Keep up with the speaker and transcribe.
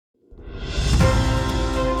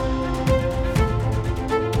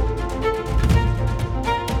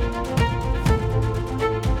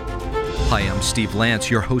Steve Lance,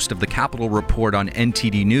 your host of the Capitol Report on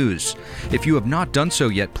NTD News. If you have not done so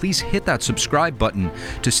yet, please hit that subscribe button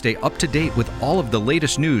to stay up to date with all of the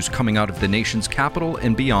latest news coming out of the nation's capital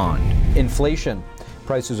and beyond. Inflation.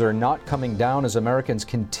 Prices are not coming down as Americans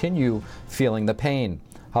continue feeling the pain.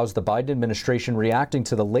 How's the Biden administration reacting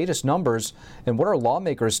to the latest numbers, and what are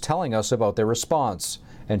lawmakers telling us about their response?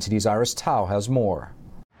 NTD's Iris Tao has more.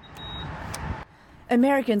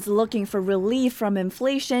 Americans looking for relief from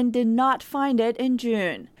inflation did not find it in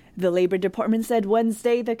June. The Labor Department said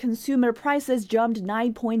Wednesday the consumer prices jumped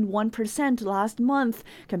 9.1% last month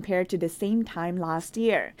compared to the same time last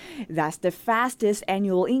year. That's the fastest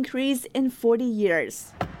annual increase in 40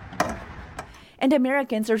 years. And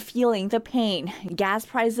Americans are feeling the pain. Gas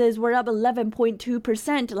prices were up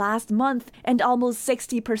 11.2% last month and almost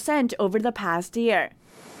 60% over the past year.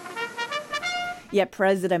 Yet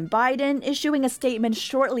President Biden, issuing a statement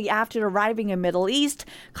shortly after arriving in Middle East,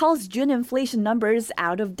 calls June inflation numbers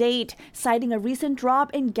out of date, citing a recent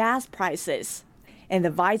drop in gas prices. And the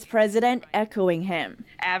vice president echoing him.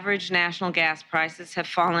 Average national gas prices have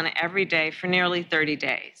fallen every day for nearly 30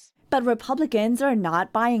 days. But Republicans are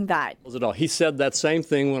not buying that. He said that same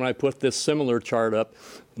thing when I put this similar chart up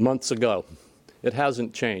months ago. It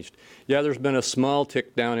hasn't changed. Yeah, there's been a small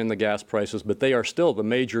tick down in the gas prices, but they are still the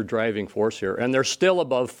major driving force here, and they're still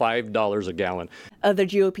above $5 a gallon. Other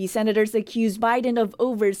GOP senators accused Biden of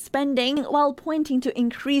overspending while pointing to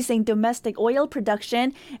increasing domestic oil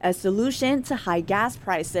production as a solution to high gas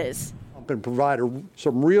prices. And provide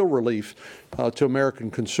some real relief to American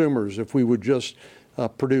consumers if we would just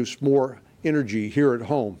produce more energy here at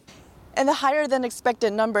home. And the higher than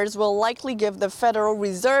expected numbers will likely give the Federal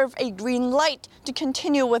Reserve a green light to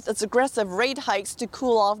continue with its aggressive rate hikes to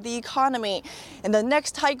cool off the economy. And the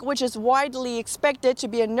next hike, which is widely expected to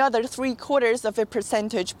be another 0.75 of a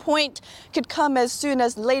percentage point, could come as soon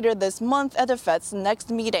as later this month at the Fed's next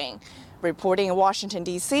meeting. Reporting in Washington,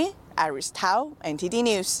 D.C., Iris Tao, NTD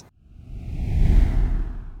News.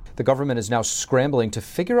 The government is now scrambling to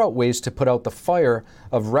figure out ways to put out the fire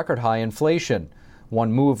of record high inflation.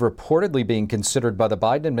 One move reportedly being considered by the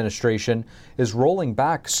Biden administration is rolling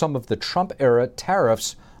back some of the Trump-era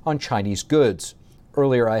tariffs on Chinese goods.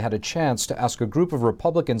 Earlier, I had a chance to ask a group of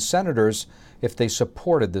Republican senators if they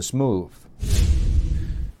supported this move.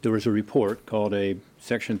 There was a report called a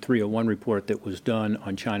Section 301 report that was done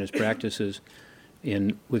on China's practices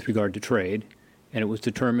with regard to trade, and it was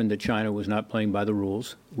determined that China was not playing by the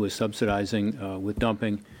rules, was subsidizing with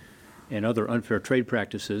dumping and other unfair trade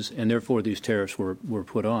practices, and therefore these tariffs were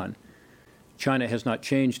put on. China has not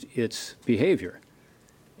changed its behavior.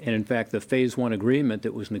 And in fact, the Phase 1 agreement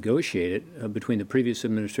that was negotiated between the previous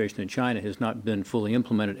administration and China has not been fully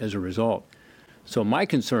implemented as a result. So my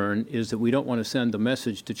concern is that we don't want to send the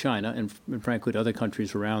message to China and frankly to other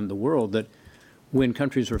countries around the world that when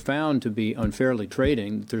countries are found to be unfairly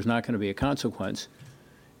trading, there's not going to be a consequence.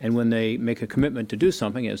 And when they make a commitment to do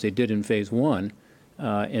something, as they did in Phase 1,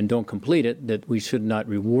 and don't complete it, that we should not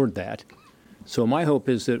reward that. So my hope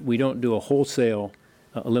is that we don't do a wholesale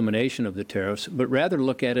elimination of the tariffs, but rather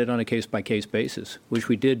look at it on a case-by-case basis, which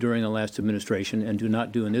we did during the last administration and do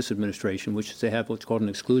not do in this administration, which is to have what's called an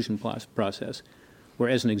exclusion process, where,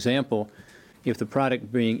 as an example, if the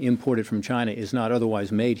product being imported from China is not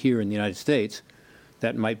otherwise made here in the United States,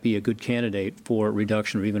 that might be a good candidate for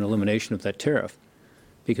reduction or even elimination of that tariff,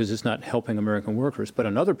 because it's not helping American workers. But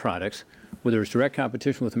on other products, where there's direct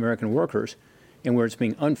competition with American workers and where it's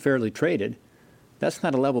being unfairly traded, that's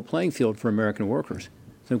not a level playing field for American workers.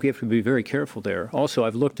 So we have to be very careful there. Also,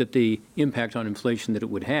 I've looked at the impact on inflation that it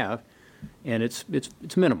would have, and it's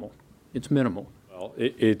minimal. It's minimal. Well,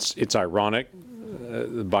 it's ironic.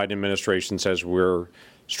 The Biden administration says we're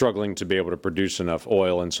struggling to be able to produce enough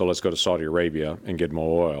oil, and so let's go to Saudi Arabia and get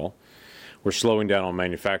more oil. We're slowing down on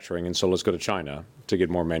manufacturing, and so let's go to China to get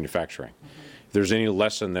more manufacturing. If there's any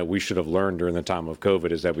lesson that we should have learned during the time of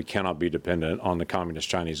COVID is that we cannot be dependent on the Communist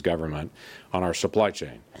Chinese government on our supply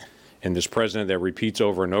chain. And this president that repeats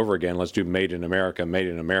over and over again, let's do made in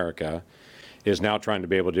America, is now trying to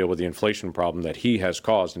be able to deal with the inflation problem that he has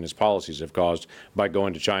caused and his policies have caused by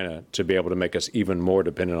going to China to be able to make us even more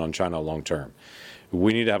dependent on China long term.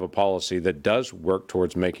 We need to have a policy that does work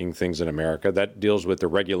towards making things in America, that deals with the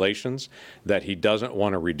regulations that he doesn't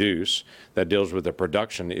want to reduce, that deals with the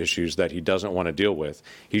production issues that he doesn't want to deal with.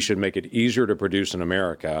 He should make it easier to produce in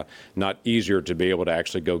America, not easier to be able to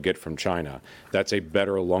actually go get from China. That's a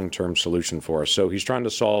better long-term solution for us. So he's trying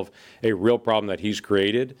to solve a real problem that he's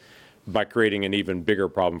created by creating an even bigger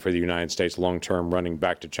problem for the United States long-term, running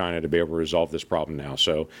back to China to be able to resolve this problem now.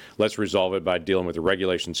 So let's resolve it by dealing with the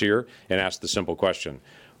regulations here and ask the simple question.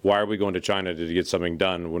 Why are we going to China to get something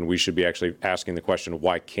done when we should be actually asking the question,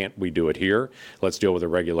 why can't we do it here? Let's deal with the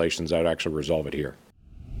regulations that would actually resolve it here.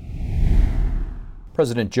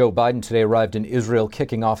 President Joe Biden today arrived in Israel,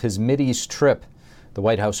 kicking off his Mideast trip. The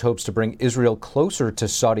White House hopes to bring Israel closer to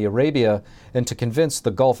Saudi Arabia and to convince the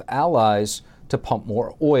Gulf allies to pump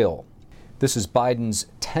more oil. This is Biden's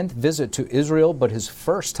 10th visit to Israel, but his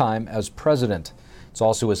first time as president. It's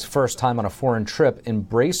also his first time on a foreign trip,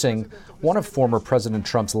 embracing one of former President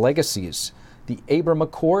Trump's legacies, the Abraham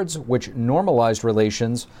Accords, which normalized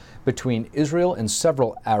relations between Israel and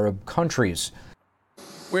several Arab countries.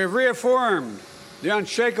 We have reaffirmed the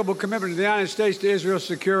unshakable commitment of the United States to Israel's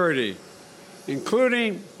security,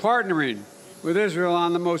 including partnering with Israel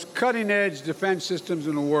on the most cutting-edge defense systems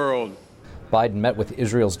in the world. Biden met with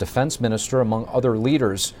Israel's defense minister, among other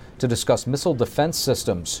leaders, to discuss missile defense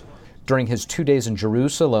systems. During his 2 days in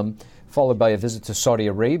Jerusalem, followed by a visit to Saudi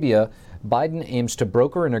Arabia, Biden aims to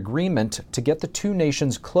broker an agreement to get the two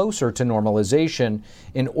nations closer to normalization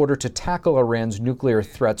in order to tackle Iran's nuclear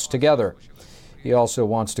threats together. He also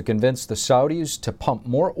wants to convince the Saudis to pump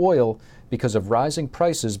more oil because of rising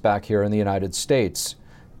prices back here in the United States.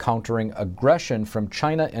 Countering aggression from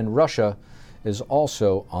China and Russia is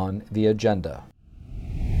also on the agenda.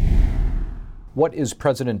 What is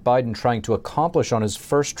President Biden trying to accomplish on his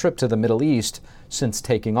first trip to the Middle East since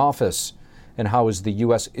taking office? And how is the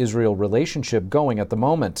U.S.-Israel relationship going at the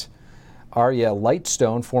moment? Aryeh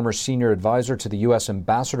Lightstone, former senior advisor to the U.S.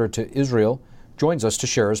 ambassador to Israel, joins us to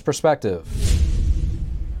share his perspective.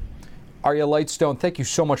 Aryeh Lightstone, thank you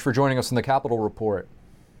so much for joining us in the Capitol Report.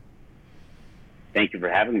 Thank you for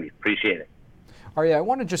having me. Appreciate it. Aryeh, I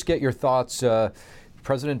want to just get your thoughts.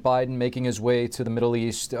 President Biden making his way to the Middle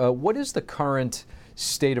East. What is the current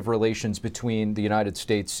state of relations between the United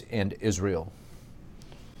States and Israel?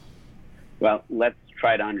 Well, let's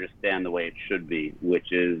try to understand the way it should be,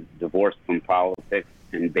 which is divorced from politics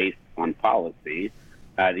and based on policy.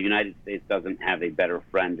 The United States doesn't have a better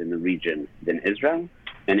friend in the region than Israel,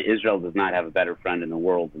 and Israel does not have a better friend in the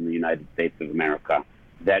world than the United States of America.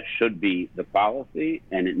 That should be the policy,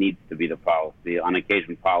 and it needs to be the policy. On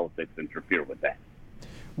occasion, politics interfere with that.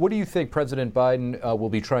 What do you think President Biden will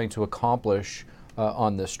be trying to accomplish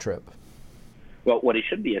on this trip? Well, what he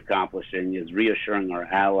should be accomplishing is reassuring our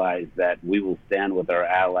allies that we will stand with our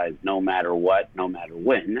allies no matter what, no matter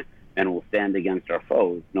when, and will stand against our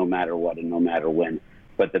foes no matter what and no matter when.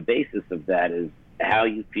 But the basis of that is how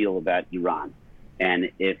you feel about Iran.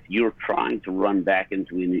 And if you're trying to run back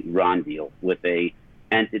into an Iran deal with a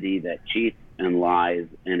entity that cheats and lies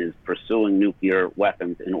and is pursuing nuclear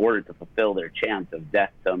weapons in order to fulfill their chant of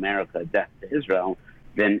death to America, death to Israel,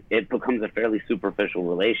 then it becomes a fairly superficial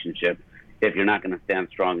relationship if you're not going to stand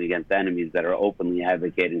strong against enemies that are openly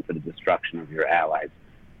advocating for the destruction of your allies.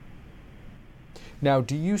 Now,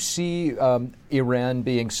 do you see Iran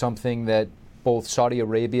being something that both Saudi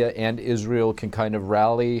Arabia and Israel can kind of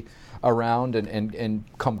rally around and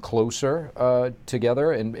come closer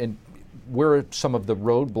together? And where are some of the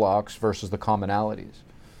roadblocks versus the commonalities?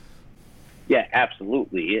 Yeah,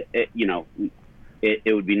 absolutely.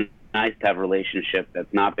 It would be nice to have a relationship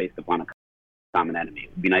that's not based upon a common enemy.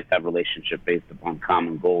 It would be nice to have a relationship based upon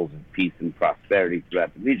common goals of peace and prosperity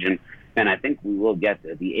throughout the region. And I think we will get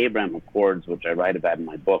there. The Abraham Accords, which I write about in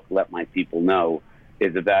my book, Let My People Know,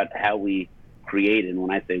 is about how we created, and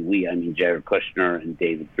when I say we, I mean Jared Kushner and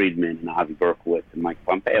David Friedman and Avi Berkowitz and Mike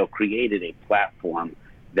Pompeo, created a platform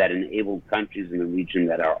that enabled countries in the region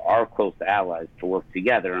that are our close allies to work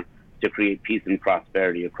together to create peace and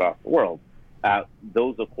prosperity across the world.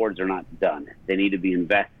 Those accords are not done. They need to be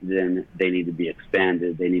invested in, they need to be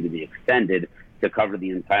expanded, they need to be extended to cover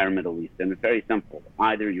the entire Middle East. And it's very simple.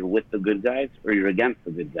 Either you're with the good guys or you're against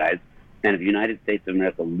the good guys. And if the United States of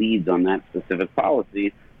America leads on that specific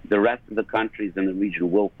policy, the rest of the countries in the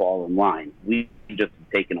region will fall in line. We just have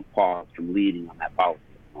taken a pause from leading on that policy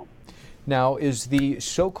at the moment. Now, is the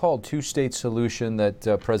so-called two-state solution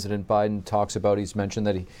that President Biden talks about, he's mentioned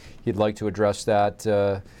that he'd like to address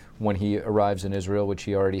that when he arrives in Israel, which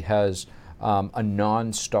he already has, a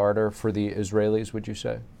non-starter for the Israelis, would you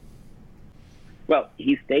say? Well,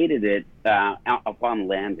 he stated it upon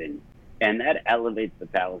landing, and that elevates the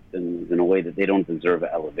Palestinians in a way that they don't deserve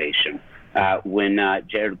elevation. When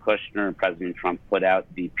Jared Kushner and President Trump put out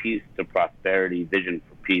the Peace to Prosperity Vision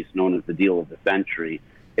for Peace, known as the Deal of the Century,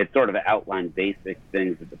 it sort of outlined basic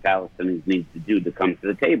things that the Palestinians need to do to come to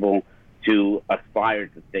the table to aspire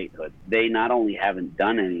to statehood. They not only haven't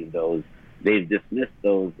done any of those, they've dismissed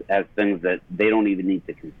those as things that they don't even need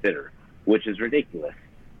to consider, which is ridiculous.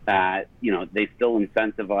 They still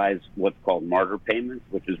incentivize what's called martyr payments,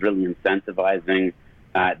 which is really incentivizing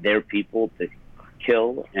their people to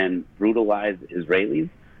kill and brutalize Israelis.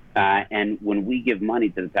 And when we give money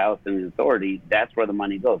to the Palestinian Authority, that's where the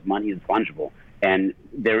money goes. Money is fungible. And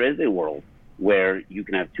there is a world where you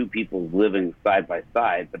can have two people living side by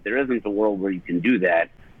side, but there isn't a world where you can do that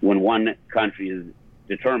when one country is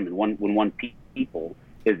determined, when one people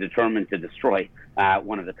is determined to destroy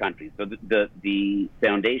one of the countries. So the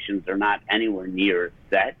foundations are not anywhere near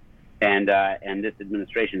set, and this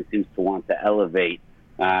administration seems to want to elevate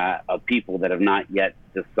a people that have not yet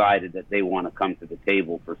decided that they want to come to the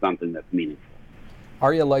table for something that's meaningful.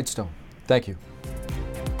 Arya Lightstone, thank you.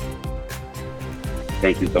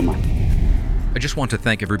 Thank you so much. I just want to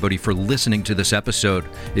thank everybody for listening to this episode.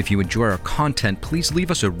 If you enjoy our content, please leave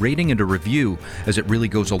us a rating and a review, as it really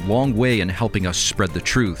goes a long way in helping us spread the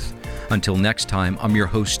truth. Until next time, I'm your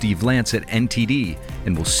host, Steve Lance at NTD,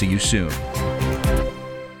 and we'll see you soon.